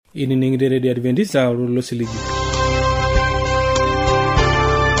Inining'ire Radio Adventista olosho Siligi.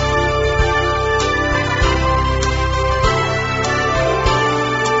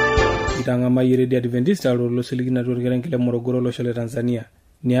 Itang'amayie Radio Adventista olosho Siligi natii orkerenket le Morogoro olosho le Tanzania.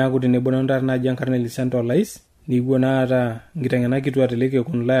 Niaku tenebo nanu naji Enkarna Santo Olais niwuo naata nkiteng'ena kitua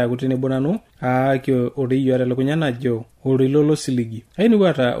telekekun layaku tenebo nanu aaki oreyio telukunya najo orilo lo Siligi. Ainiwuo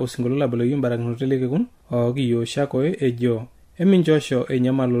aata osinkolio laboloki mbarakinoto telekekun ookiyo shakoe ejo eminchosho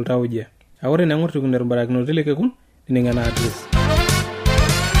enyamalu iltauja. Ore neng'or tikuner mbarakinoto telekekun nining'ana address.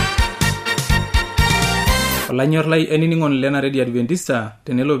 Olanyor lai enining'on lena Radio Adventista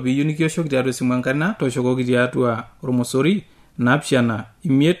tenelo piiyieu nikioshoki tiatua esimu enkarna tooshokoki tiatua ormosori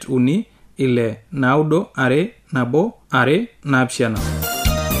 753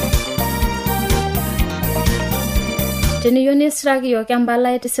 Teniyieu nisiraki yiok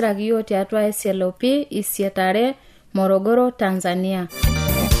empalai tisiraki yiok tiatua SLOP 8 Morogoro, Tanzania.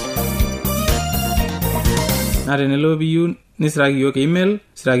 Na tenelo piiyieu nisiraki yiok email,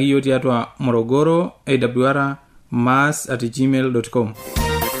 siraki yiok tiatua Morogoro awr@gmail.com.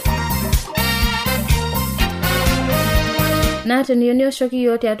 Na teniyieu nioshoki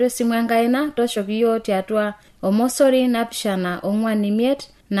yiok tiatua esimu enkaina, tooshoki yiok tiatua ormosori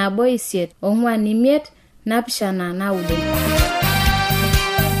 745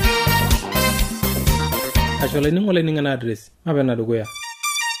 Ashola ning'ole ning'ana address. Mapena dukuya.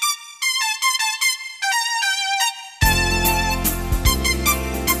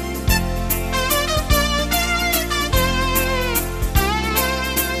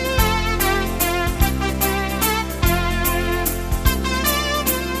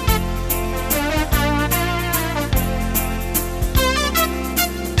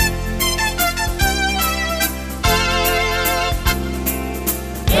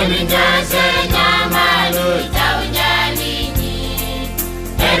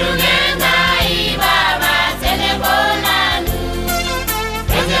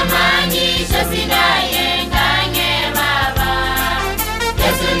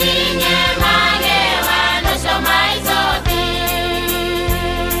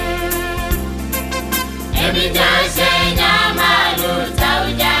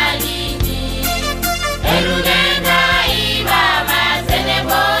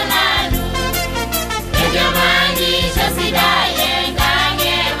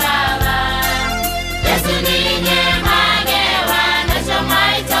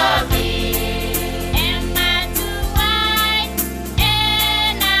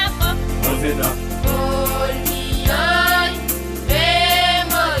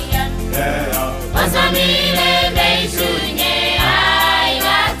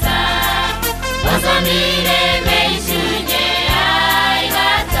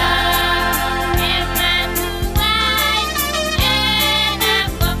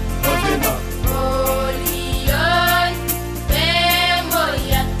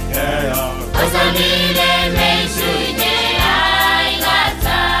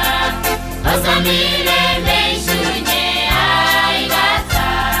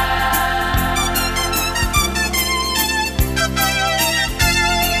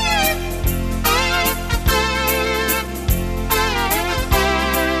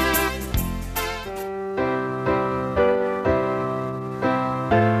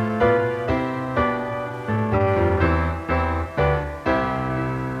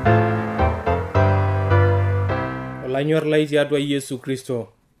 Olanyor lai tiatua Yesu Kristo.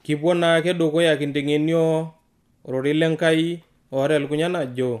 Kipuo naake dukuya kinteng'enio ororei lenkai oota elukunya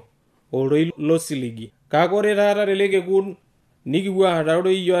najo ororei lo Siligi. Kake ore taata telekekun nikipuo aata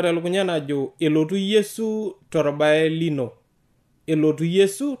ororei oota elukunya najo elotu Yesu torbae lino. Elotu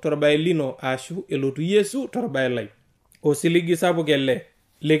Yesu torbae lino ashu elotu Yesu torbae lai. Osiligi sapuk ele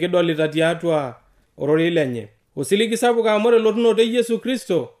likidolita tiatua ororei lenye. Osiligi sapuk amu ore elotunoto Yesu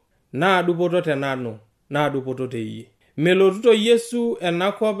Kristo naa dupoto tenanu, naa dupoto teyie. Melotuto Yesu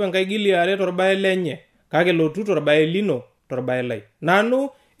enakop enkaigili are torbae lenye, kake elotu torbae lino torbae lai. Nanu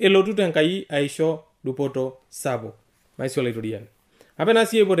elotu tenkai aisho dupoto sapuk. Maisio laitorian. Apena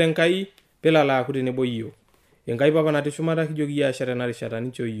sii epuo tenkai pelala aku tenebo yiok. Enkai papa natii shumata kijoki asha tena rishata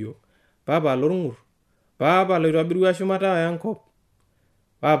nincho yiok. Papa lorng'ur, papa loitobirua shumata enkop.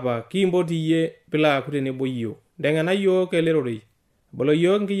 Papa kiimpoti iyie pila aku tenebo yiok. Ndeng'ena yiok ele rorei. Bolo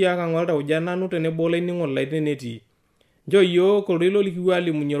yiok nkiyiak ang'olta uja nanu tenebo laining'ol lai tenetii. Nchoo yiok ororei likipuo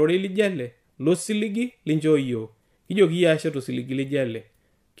alimunye ororei lijo ele lo Siligi linchoo yiok. Kijoki iyie ashe tosiligi lijo ele.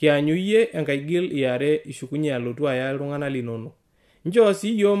 Kianyu iyie enkaigil iare ishukunye alotu aya iltung'anak linono. Nchoo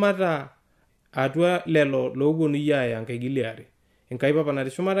sii yiok mataa atua lelo looponu iyie aya enkaigil iare. Enkai papa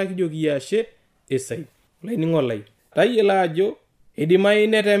natii shumata kijoki iyie ashe esai. Laining'ol lai. Tayiolo ajo Idimai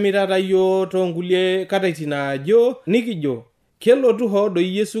netemi taata yiok toonkulie katitin ajo nikijo kelotu hoo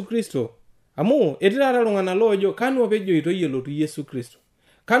doi Yesu Kristo. Amu etii taata iltung'anak loojo kanu apa ejoitoi elotu Yesu Kristo.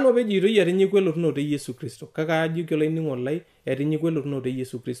 Kanu apa ejoitoi etinyiku elotunoto e Yesu Kristo. Kake ajoki olainining'oni lai etinyiku elotunoto e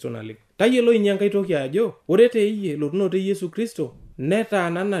Yesu Kristo naleng. Tayiolo inye enkai toki ajo ore teeyie elotunoto e Yesu Kristo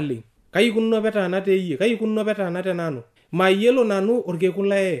netaana naleng. Kai ikununo apa etaana teeyie? Kai ikununo apa etaana tenanu? Mayiolo nanu orkekun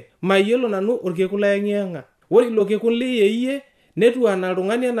lae. Mayiolo nanu orkekun laeng'iyeng'a. Ore ilo kekun liyeyie netu ana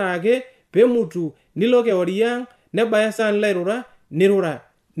oltung'ani enaake pemutu nilo kewarie ang' nebaya esaa nilo airura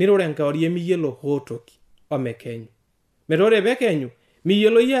nirura enkewarie miyiolo hoo toki omekenyu. Metaa ore pekenyu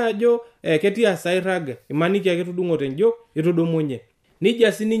miyiolo yie ajo ketii asaa irrag, imaniki ake itudung'ote enjok itudumunye.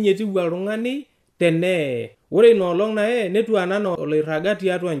 Nija sininye etiu oltung'ani tenee. Ore ina olong' nae netu ana oloirraga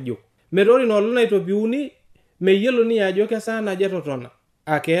tiatua enjok. Metaa ore ina olong' naitopiuni meyiolo ninye ajo kesaa naje totona.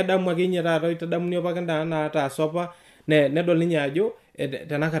 Akeedamu ake ninye taata itadamuni apa endaa nataasa apa nedol ninye ajo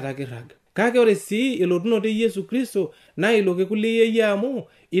tenakata ake irrag. Kake ore sii elotunoto e Yesu Kristo naa ilo kekun liyeyie amu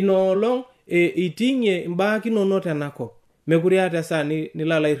ina olong' iting'ie imbaa inonok tenakop. Mekure eeta esaa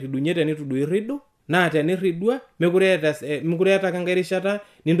nilo airridunye tenitu duo irridu, naa tenirridua mekure eeta ake enkai rishata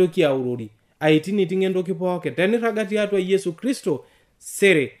nintoki aurori. Aiting' entoki pookin. Tenirraga tiatua Yesu Kristo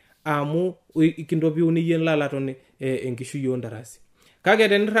sere amu kintopiuni yie nilo aton enkishui oontarasi. Kake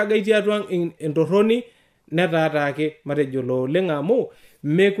tenirraga tiatua entorroni netaa taake matejo looleng amu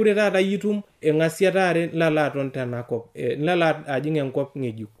mekure taata yitum eng'asiata are nilo aton tenakop. Nilo ajing' enkop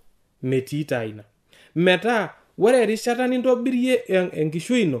ng'ejuk. Metii taa ina. Metaa ore erishata nintobirie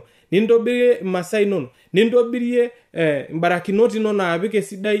enkishui ino, nintobirie imasaa inono, nintobirie imbarakinot inono apik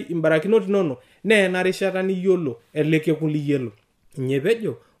esidai imbarakinot inono, naa ena rishata niyiolo ele kekun liyiolo. Inye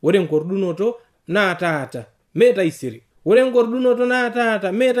pejo ore enkordunoto naa taata, mee taisere. Ore enkordunoto naa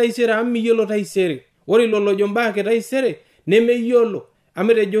taata, mee taisere amu miyiolo taisere. Ore ilo lojo mbaa ake taisere nemeyiolo.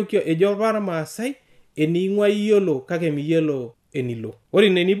 Amu ejo apa irmaasai ening'ua iyiolo kake miyiolo enilo. Ore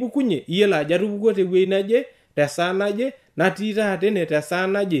ina enipukunye iyiolo ajo atupukuo tewuei naje, tesaa naje, natii taata ene tesaa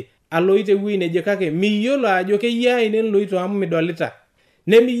naje, aloito ewuei neje kake miyiolo ajo keyiaa ine niloito amu midolita.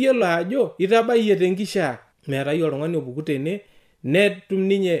 Nemiyiolo ajo itabayie tenkishaa. Meetai oltung'ani opuku tene netum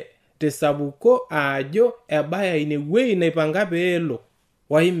ninye tesapuko ajo ebaya ine wuei naipanga peelo.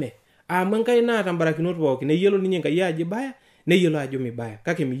 Waime. Amu enkai naata mbarakinot pookin. Neyiolo ninye enkai ajo ibaya, neyiolo ajo mibaya.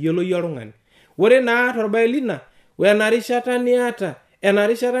 Kake miyiolo yie oltung'ani. Ore naa torbae lina, wena rishata niata, ena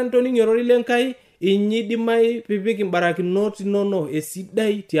rishata nitoning'ie ororei lenkai, inyi idimai pipik imbarakinot inono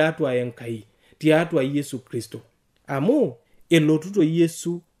esidai tiatua enkai, tiatua Yesu Kristo. Amu elotito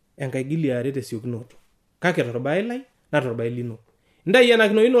Yesu enkaigili are tesiokinoto. Kake torbae lai na torbae lino. Ntai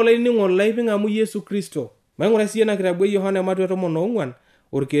enakino ino olainining'oni lai ping'amu Yesu Kristo. Maing'ura siyie ena kitabu e Yohana Mateo 14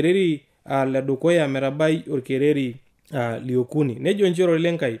 orkereri ledukuya metabai orkereri liokuni. Nejo nji ororei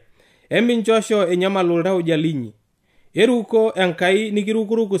lenkai, eminchosho enyamalu iltauja linyi. Eruko enkai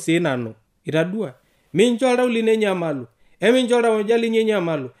nikirukuruku sii nanu. Itadua, mincho oltau lino enyamalu, emincho iltauja linyi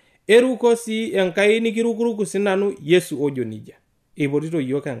enyamalu. Eruko sii enkai nikirukuruku sii nanu Yesu ojo nija. Eipotito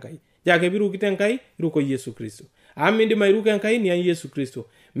yiok enkai. Jake pirukite enkai, iruko Yesu Kristo. Amu mindim airuko enkai niya Yesu Kristo.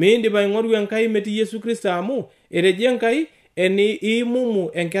 Mindim aing'oru enkai metii Yesu Kristo amu etejo enkai eni imumu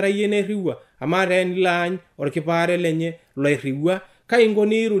enkerai enerriwa. Ama taa enilo aany orkipaare lenye loirriwa, kai inko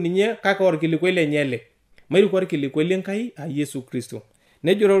niiru ninye kake orkilikwai lenye ele. Mairuko orkilikwai lenkai a Yesu Kristo.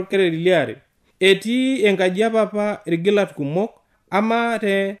 Nejo orkereri liare, etii enkaji apapa irgilat kumok, ama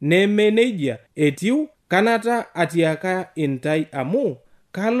neme nejia etiu kanata atiaka intai amu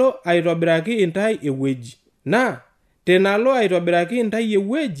kalo aitobiraki intai ewueji. Na tenalo aitobiraki intai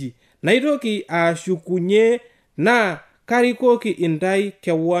ewueji, naitoki ashukunye na karikoki intai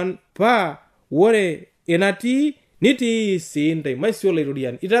kewan paa ore enatii nitii sii intai. Maisio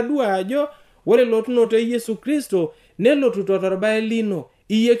lairorian. Itadua ajo ore lotunoto e Yesu Kristo nelotuto torbae lino.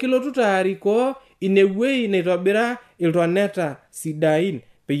 Iyie kilotuto arikoo inewuei naitobira iltoneta sidain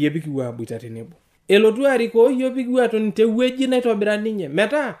peyie pikipuo aboita tenebo. Elotu arikoo yiok pikipuo atoni tewueji naitobira ninye.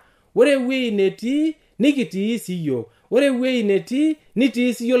 Metaa ore ewuei netii nikitii siyiok. Ore ewuei netii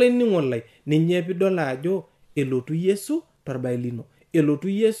nitii siyiok olainining'oni lai. Ninye pidol ajo elotu Yesu torbae lino. Elotu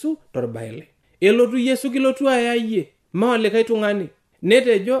Yesu torbae lai. Elotu Yesu kilotu aya yie. Maa likae tung'ani.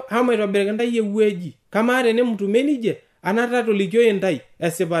 Netejo ama aitobiraki intai ewueji. Kamaa tenemutume nije anata tolikio intai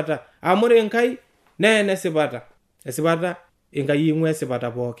esipata. Amu ore enkai naa enesipata. Esipata enkai ing'ua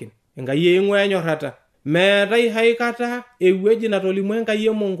esipata pookin. Enkai ing'ua enyorrata. Meetai haikata ewueji natolimu enkai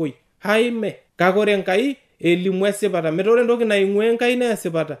emongoi. Haime. Kake ore enkai elimu esipata. Metaa ore entoki naing'ua enkai naa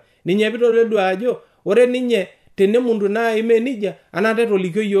esipata. Ninye pitodolu ajo ore ninye tenemundu nai menija anate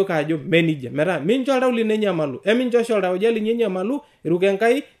tolikio yiok ajo menija metaa mincho oltau lino enyamalu emincho oltauja linyi enyamalu iruka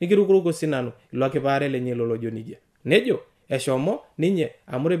Enkai nikirukuruko sinanu ilo kipaare lenye lolojo nija nejo eshomo ninye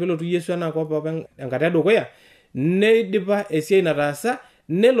amu ore pelotu Yesu enakop apa enkata edukuya neidipa esiai nataasa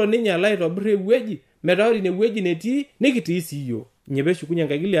nelo ninye alo aitobir ewueji metaa ore inewueji netii nikitii sii yiok nye peshukunye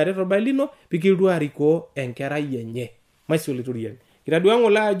Enkai kiliaret orbai lino pikiltu arikoo enkerai enye maisolitoriani kitadua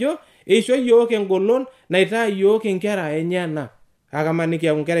ng'ole ajo eisho yiok engolon naitaa yiok inkera enyana akamaniki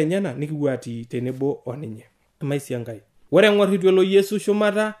aku inkera enyana nikiwuatii tenebo oninye maisi Enkai ore eng'or itu elo Yesu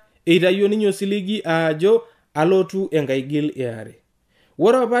shumata eitayio ninye osiligi ajo alotu enkaigil eare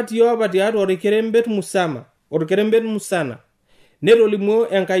ore apa tiatua orkerembet musana netolimuo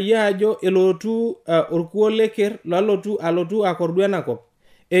Enkai ajo elotu orkuo leker alotu akordu enakop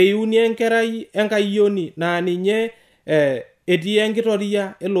eiuni enkerai enkayioni naa ninye etii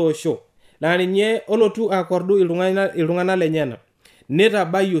enkitoria eloosho naa ninye olotu akordu iltung'anak lenyena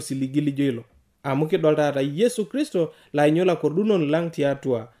nitabai osiligi lijo ilo amu kidol taata Yesu Kristo lainyo lakordunon lang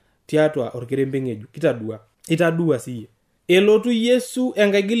tiatua orkerembe ng'ejuk itadua siye elotu Yesu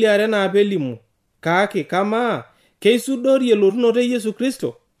enkaigil eare naa pelimu kake kamaa keisudori elotunoto e Yesu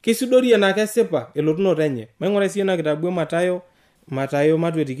Kristo keisudori enaa kesipa elotunoto enye maing'ura sii ena kitabu e Matayo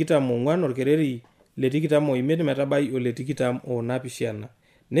matwe 24 orkereri le 25 metabai ole 27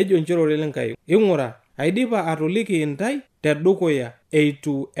 nejo njoro Enkai ing'ura aidipa atoliki intai tedukuya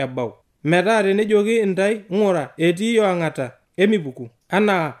eitu ebau metaa tenejoki intai ng'ura etii yoang'ata emipuku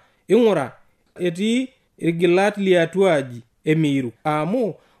anaa ing'ura etii irgilat liatua aji emiiru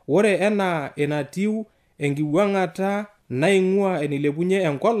amu ore enaa enatiu enkiwuang'ata naing'ua enilepunye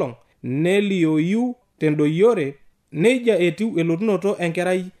enkolong nelioyu tendoyiore neija etiu elotunoto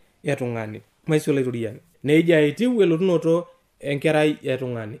enkerai etung'ani maisolaituriani neija etiu elotunoto enkerai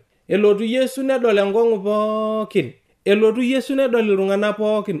etung'ani elotu Yesu nedol enkong'u pookin elotu Yesu nedol iltung'anak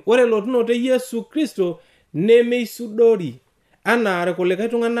pookin ore elotunoto e Yesu Kristo nemeisudori anaa irkulikae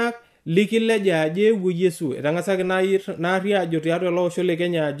tung'anak likileja ajo ewuo Yesu etang'asaki naari ajo tiatua ele osho le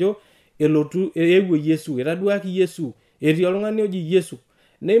Kenya ajo ewuo Yesu etaduaki Yesu etii oltung'ani oji Yesu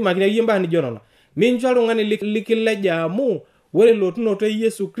neimakinayie mbaa nijo nena mincho oltung'ani likileja amu ore elotunoto e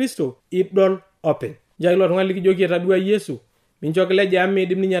Yesu Kristo idol openy jaa ilo tung'ani likijoki etadua Yesu mincho kileja amu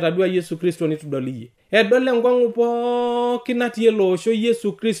miidim ninye atadua Yesu Kristo nitudol iyie edol enkong'u pookin natii ele osho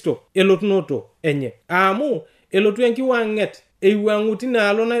Yesu Kristo elotunoto enye amu elotu enkiwang'et eiwang'u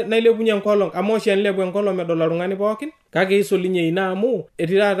tinaalo nailepunye enkolong amu oshi enilepu enkolong medol oltung'ani pookin kake isolinye ina amu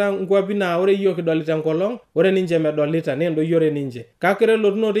etii taata nkwapi naa ore yiok kidolita enkolong ore ninche medolita nendoyiore ninche kake ore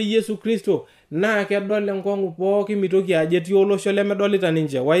elotunoto e Yesu Kristo naa kedol enkong'u pookin mitoki ajo etii olosho lemedolita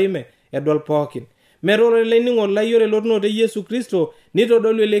ninche waime edol pookin metaa ore laining'oni lai ore elotunoto e Yesu Kristo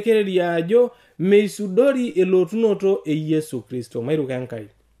nitodolu ele kereri ajo meisudori elotunoto e Yesu Kristo mairuka Enkai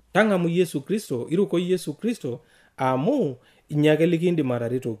tang'amu Yesu Kristo iruko Yesu Kristo amu inyake likindim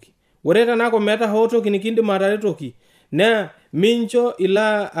ataretoki ore tenako meeta hoo toki nikindim ataretoki naa mincho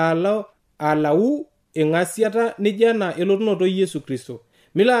ila alau eng'asiata nijo ena elotunoto e Yesu Kristo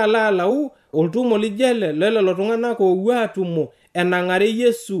mila alau oltumo lijo ele lelo tung'anak oowuo atumo enang'are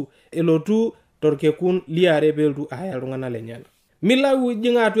Yesu elotu torkekun liare peeltu aya iltung'anak lenyana milau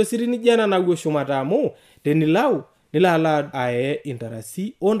ijing atua esiri nijo ena nawuo shumata amu tenilau nilo ala aye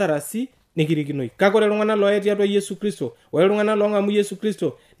intarasi nikirikinoi kake ore iltung'anak looye tiatua Yesu Kristo ore iltung'anak loong'amu Yesu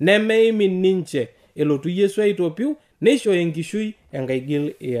Kristo nemeimin ninche elotu Yesu aitopiu neisho enkishui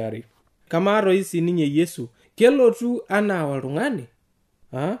enkaigil eare kamaa toi sininye Yesu kelotu anaa oltung'ani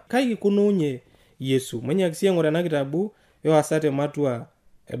kai ikunuunye Yesu manyaki sii eng'ura ena kitabu yoasate matua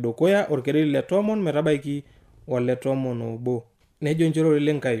edukuya orkereri le 10 metabaiki ole 11 nejo njoro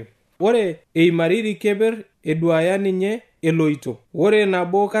Enkai ore eimariri keper eduaya ninye eloito ore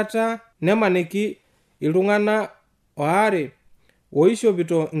nabo kata nemaniki iltung'anak oare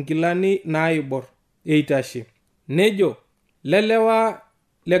oishopito nkilani naibor eitashe nejo lelewa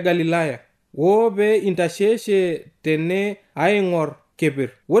le Galilaya pee intasheshe tene aing'or keper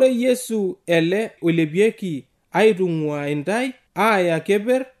ore Yesu ele oilepieki aitung'ua intai aaya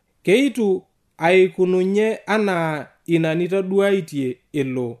keper keitu aikununye anaa ina nitaduaitie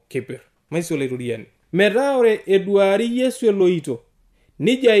elo keper maisolaituriani metaa ore eduari Yesu eloito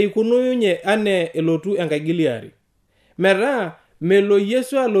nija ikununye anaa elotu enkaigil eare metaa melo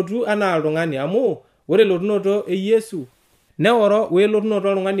Yesu alotu anaa oltung'ani amu ore elotunoto e Yesu neoro weelotunoto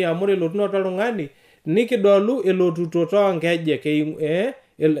oltung'ani amu ore elotunoto oltung'ani nikidolu elotuto toonkejek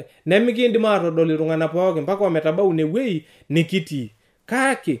nemikindim aatodol iltung'anak pookin mpaka ometabau inewueji nikitii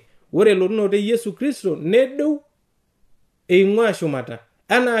kake ore elotunoto e Yesu Kristo nedou eing'ua shumata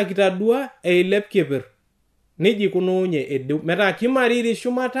anaa kitadua eilep keper niji kunuunye edeu metaa kimariri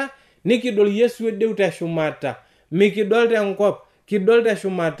shumata nikidol Yesu edeu teshumata mikidol tenkop kidol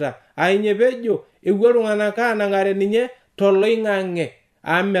teshumata ainye pejo epuo iltung'anak aanang'are ninye toloing'ang'e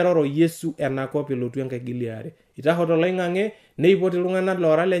ameroro Yesu enakop elotu enkagiliare itaho toloing'ang'e neipoti iltung'anak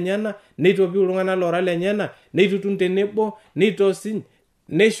loora lenyana neitopiu iltung'anak loora lenyana neitutun tenebo neitosiny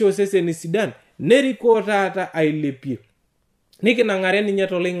neisho seseni sidan nerikoo taata ailepie nikinang'are ninye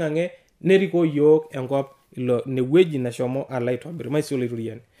toloing'ang'e nerikoo yiok enkop ilo newueji nashomo alo aitobir maisio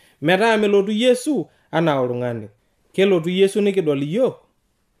laituriani metaa melotu Yesu anaa oltung'ani kelotu Yesu nikidol yiok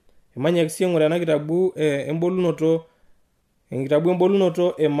imanya kisieng'ore ena kitabu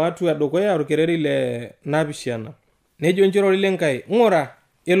embolunoto ematu edukuya orkereri le napishana nejo njirori lenkai ng'ura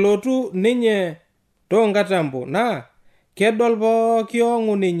elotu ninye toonkatambo naa kedol pooki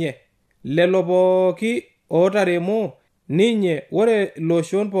ong'u ninye lelo pooki ootaremo ninye ore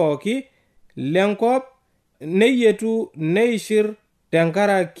loshon pooki lenkop neyietu neishir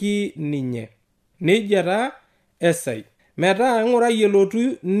tenkaraki ninye nejia taa esai metaa ng'urai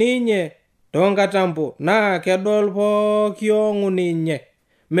elotu ninye toonkatambo naa kedol pooki ong'u ninye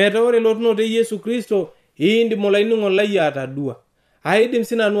metaa ore elotunoto e Yesu Kristo iindim olainining'o lai atadua aidim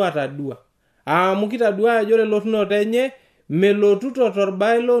sinanu atadua amu kitadua ajo ore elotunoto enye melotuto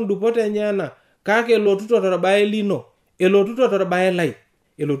torbae loondupot enyenak kake elotuto torbae lino elotuto torbae lai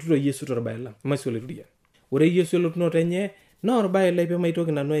elotuto Yesu torbae lang maisio laituria ore Yesu elotunoto enye naa orbae lai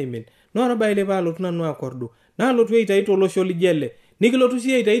pemaitoki nanu aimin naa orbae lai paalotu nanu akordu naalotu aitai tolosho lijele nikilotu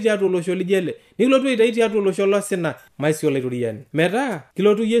sii aitai tiatua olosho lijele nikilotu aitai tiatua olosho losina maisio laituriani metaa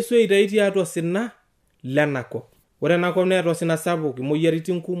kilotu Yesu aitai tiatua osina lenakop ore enakop neeta osina sapuk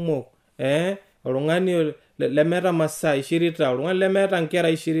imoyiaritin kumok oltung'ani lemeeta masaa ishirita oltung'ani lemeeta nkera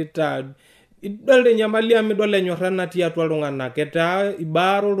ishirita idol enyamali amu idol enyorra natii atua iltung'anak etaa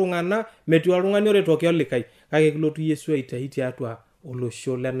ibaaro iltung'anak metii oltung'ani oretoki olikai kake kilotu Yesu aitai tiatua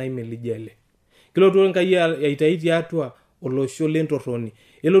olosho lenaimin lijele kilotu Enkai aitai tiatua olosho lentorroni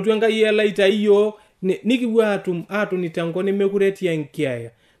elotu Enkai aitai yiok nikipuo aatoni tenkop nemekure etii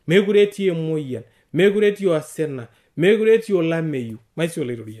enkiaya mekure etii emoyian mekure etii osina mekure etii olameyu maisio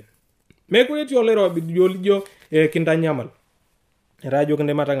laituriani mekure etii oloirobi lijo kintanyamal etaa ajo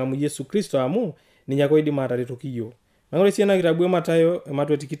kindim atang'amu Yesu Kristo amu ninye ake oidim ataretoki yiok ore sii ena kitabu Mathayo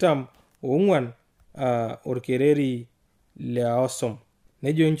ematu 24 orkereri le osom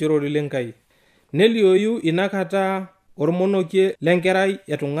nejo njirori lenkai nelioyu inakata ormonokie lenkerai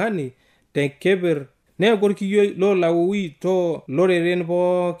etung'ani tekeper neeku orkiyioi lolaui to loreren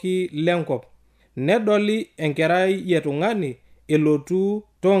pooki lenkop nedoli enkerai etung'ani elotu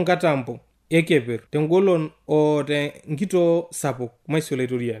toonkatambo ekeper tengolon o tenkitoo sapuk maisio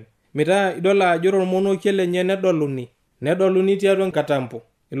laituriani metaa idol ajo ormonokie lenye nedoluni tiatua nkatambo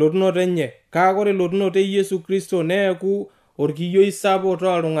elotunoto enye kake ore elotunoto e Yesu Kristo neeku orkiyioi sapuk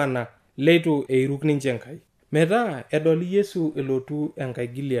tooltung'anak leitu eiruk ninche Enkai metaa edoli Yesu elotu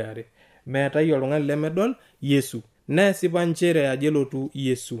enkagiliare meetai oltung'ani lemedol Yesu neesipa nchere ajo elotu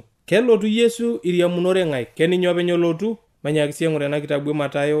Yesu kelotu Yesu iriamunore ng'ae keninye openy olotu manyaki sii eng'ura ena kitabu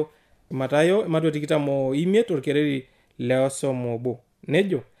Mathayo ematu 25 orkereri le osom obo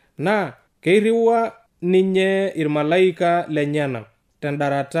nejo naa keiriwa ninye irmalaika lenyenak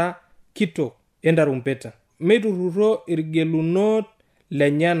tendarata kitok entarumpeta meiturruro irgelunot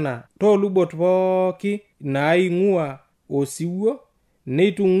lenyana toolubot pooki naing'ua osiwuo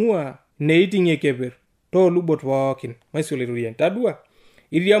neitung'ua neiting'ie keper toolubot pookin maisio laituriani tadua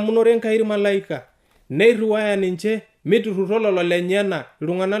iriamunore Enkai irmalaika neirriwaya ninche meiturruro lolo lenyana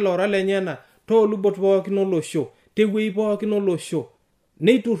iltung'anak loora lenyana toolubot pookin olosho tewuei pookin olosho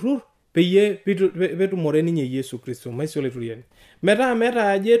neiturrur peyie petumore ninye Yesu Kristo maisio laituriani metaa meeta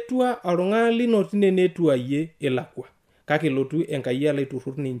aje etua oltung'ani lino tine netua yie elakwa kake elotu Enkai alo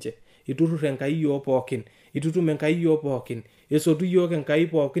aiturrur ninche iturrur Enkai yiok pookin itutum Enkai yiok pookin esotu yiok Enkai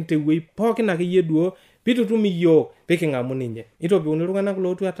pookin tewuei pookin akeyie duo pitutum yiok piking'amu ninye nitobiuni iltung'anak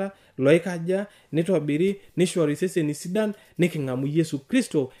lootuata loikaja nitobiri nishori seseni sidan niking'amu Yesu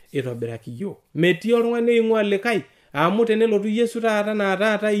Kristo itobiraki yiok metii oltung'ani oing'ua likai amu tenelotu Yesu taata naa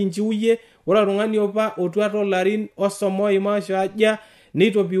taata inchiuye ore oltung'ani opa otuata olarin osom oimaasho aja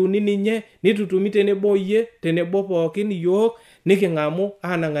nitobiuni ninye nitutumi tenebo yie tenebo pookin yiok niking'amu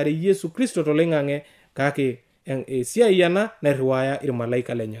aanang'are Yesu Kristo toloing'ang'e kake esiai ena nairriwaya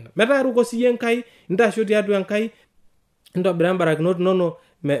irmalaika lenyana metaa iruko siyie Enkai intasho tiatua Enkai intobira mbarakinot inonok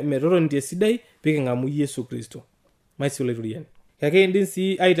metotoni tesidai piking'amu Yesu Kristo maisio laituriani kake indim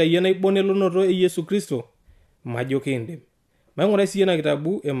sii aitayie enaibon elonoto e Yesu Kristo majo kiindim maing'ura sii ena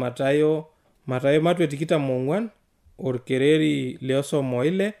kitabu Mathayo matu 24 orkereri le osom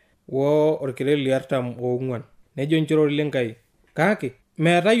oile wo orkereri le 44 nejo nchorori lenkai. Kake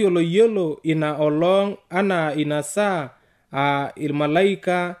metayiolo ina olong anaa ina saa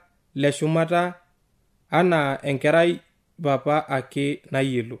ilmalaika le shumata anaa enkerai papa ake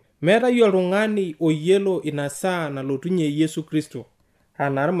nayiolo. Meetayiolo oltung'ani oyiolo ina saa nalotunye Yesu Kristo.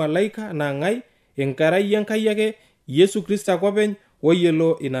 Anaa ilmalaika anaa ng'ai, enkerai Enkai ake Yesu Kristo ake openy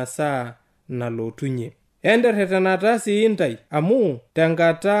oyiolo ina saa nalotunye. Enterretenata sii intai amu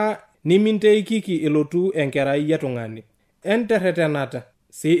tenkata niminteikiki elotu enkerai etung'ani. Enterretenata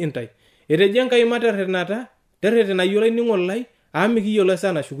sii intai. Etejo Enkai materretenata, terretena olainining'oni lai amu mikiyiolo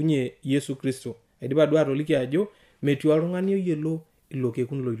esaa nashukunye Yesu Kristo. Aidipa duo atoliki ajo metii oltung'ani oyiolo ilo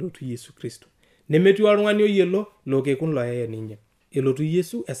kekun loilotu Yesu Kristo. Nemetii oltung'ani oyiolo ilo kekun loyaya ninye. Elotu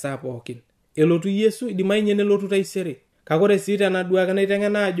Yesu esaa pookin. Elotu Yesu idimayu ninye nelotu taisere. Kake ore sii tena duake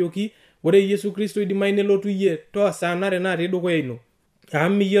naiteng'ena ajoki ore Yesu Kristo idimayu nelotu iyie too saa nare natii dukuya ino.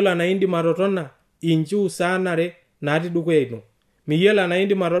 Amu miyiolo enaa indim atotona inchiu saa nare natii dukuya ino. Miyiolo enaa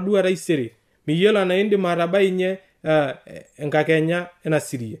indim atodua taisere. Miyiolo enaa indim atabai nye enkakenya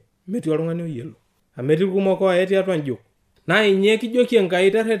enasirie. Metii oltung'ani oyiolo. Amu etii kumok oye tiatua njo. Naa inye kijoki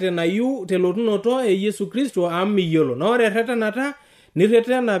Enkai terretenayu telotunoto e Yesu Kristo amu miyiolo. Na ore erretenata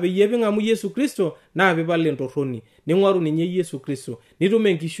nirretena peyie ping'amu Yesu Kristo naa piipal entorroni. Ning'oru ninye Yesu Kristo. Nitum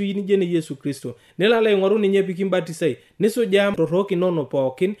enkishui nijo ene Yesu Kristo. Nilo aing'oru ninye pikimbatisai. Nisujaa torrok inonok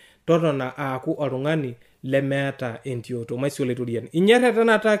pookin totona aaku oltung'ani lemeeta entioto. Maisolo itorian. Inye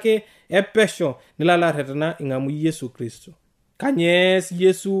erretenata ake epesho nilo arretena ing'amu Yesu Kristo. Kanyees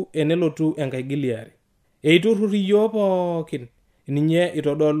Yesu enelotu enkaigiliare. Eiturrur iyiok pookin ninye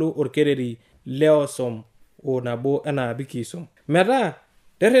itodolu orkereri leosom o nabo enaa pikisom. Metaa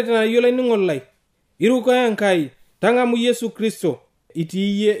terretena yiolo olainining'oni lai. Iruko Enkai tang'amu Yesu Kristo.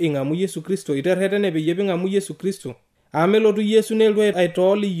 Itii iyie ing'amu Yesu Kristo. Iterretene peyie ping'amu Yesu Kristo. Amu elotu Yesu nelotu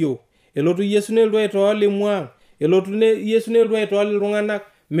aitool iyiok. Elotu Yesu nelotu aitool imua. Elotu Yesu nelotu aitool iltung'anak.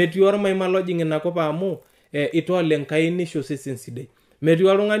 Metii ormaima lojing inakop amu itool Enkai nisho sesen sidai. Metii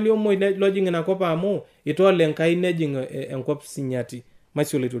oltung'ani omoi lojing inakop amu itool Enkai nejing enkop sinyati.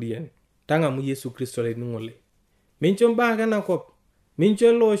 Maisolo itoriani. Tang'amu Yesu Kristo olainining'oni lai. Mincho mbaa enakop. Mincho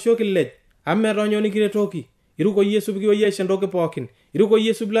ele osho kilej. Amu meeta nyoo nikiretoki. Iruko Yesu pikiwuoi aisho entoki pookin. Iruko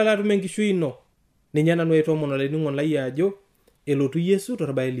Yesu piilo atum enkishui ino. Ninye nanu aitoomon olainining'oni lai ajo elotu Yesu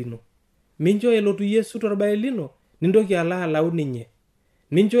torbae lino. Mincho elotu Yesu torbae lino nintoki alau ninye.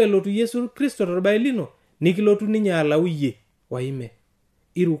 Mincho elotu Yesu Kristo torbae lino nikilotu ninye alau iyie. Waime.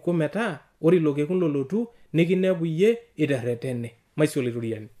 Iruko metaa ore ilo kekun lolotu nikinepu iyie iterretene. Maisolo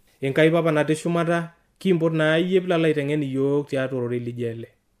itoriani. Enkai papa natii shumata kimpot naa iyie piilo aiteng'en iyiok tiatua ororei lijo ele.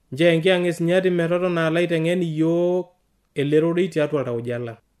 Nchoo enkiyang'et nyati metotona alo aiteng'en iyiok ele rorei tiatua iltauja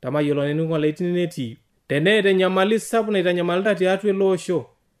lang. Tamayiolo olainining'oni lai tine netii. Teneeta enyamali sapuk naitanyamalita tiatua ele osho,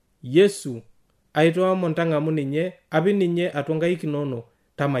 Yesu aitoomon tang'amu ninye apik ninye atua nkaik inonok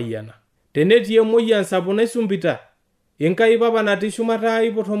tamayiana. Tenetii emoyian sapuk naisumbita, Enkai papa natii shumata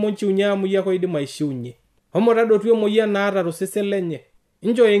ipot homo nchiunye amu iyie ake oidim aishiunye. Homo tadotu emoyian naata tosesen lenye.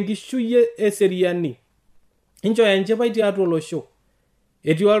 Inchoo enkishui eseriani. Inchoo enchipai tiatua olosho.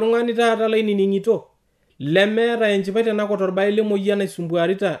 Etii oltung'ani taata lainining'ito lemeeta enchipai tenakop torbae lemoyian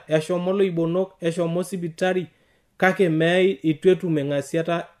naisumbuarita eshomo loibonok eshomo sipitali kake mee itu etum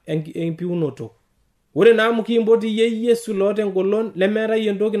eng'asiata empiunoto. Ore naa amu kiimpot iyie Yesu loota engolon lemeetai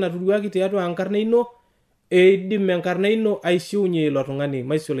entoki naturuaki tiatua enkarna ino, eidim enkarna ino aishiunye ilo tung'ani.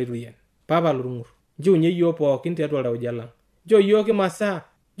 Maisolo itoriani. Papa lorng'ur. Nchiunye iyiok pookin tiatua iltauja lang. Nchoo iyiok imasaa.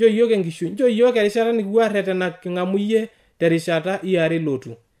 Nchoo iyiok enkishui. Nchoo iyiok erishata nikipuo arretena king'amu iyie terishata iare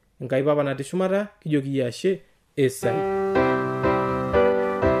lotu. Enkai papa natii shumata kijoki iyie ashe esai.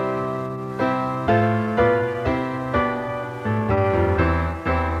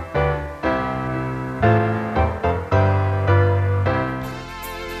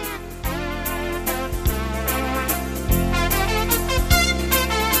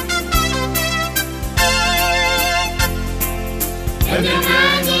 Baba,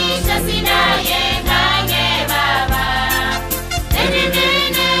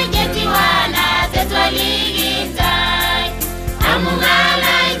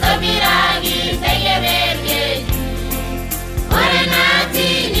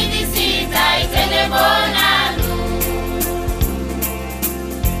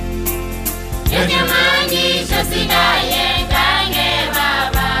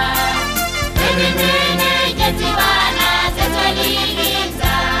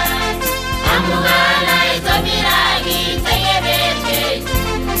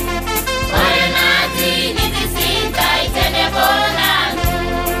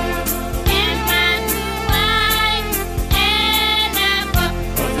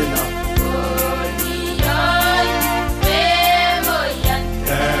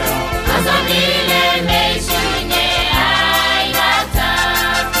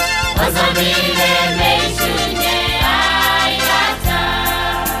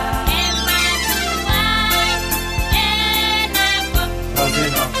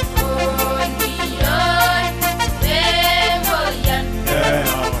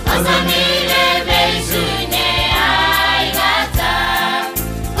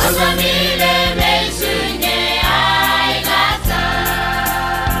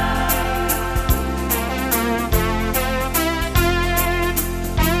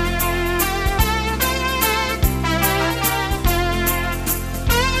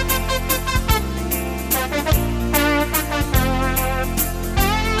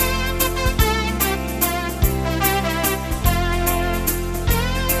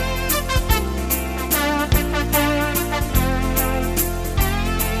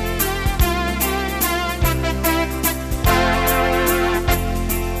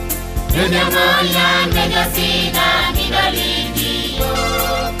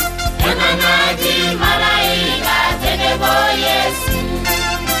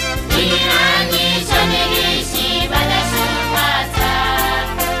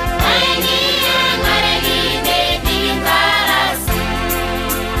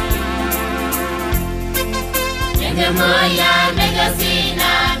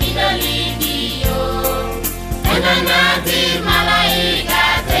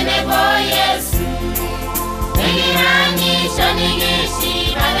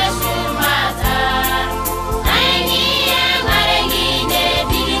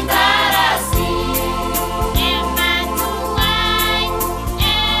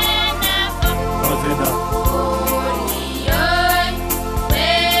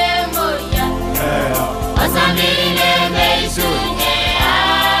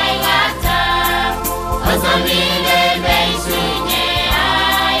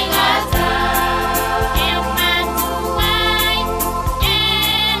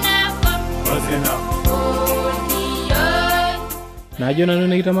 Najo nanu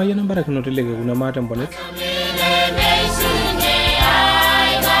nekitamayiana mbarakinoto leke kuna maata mbonet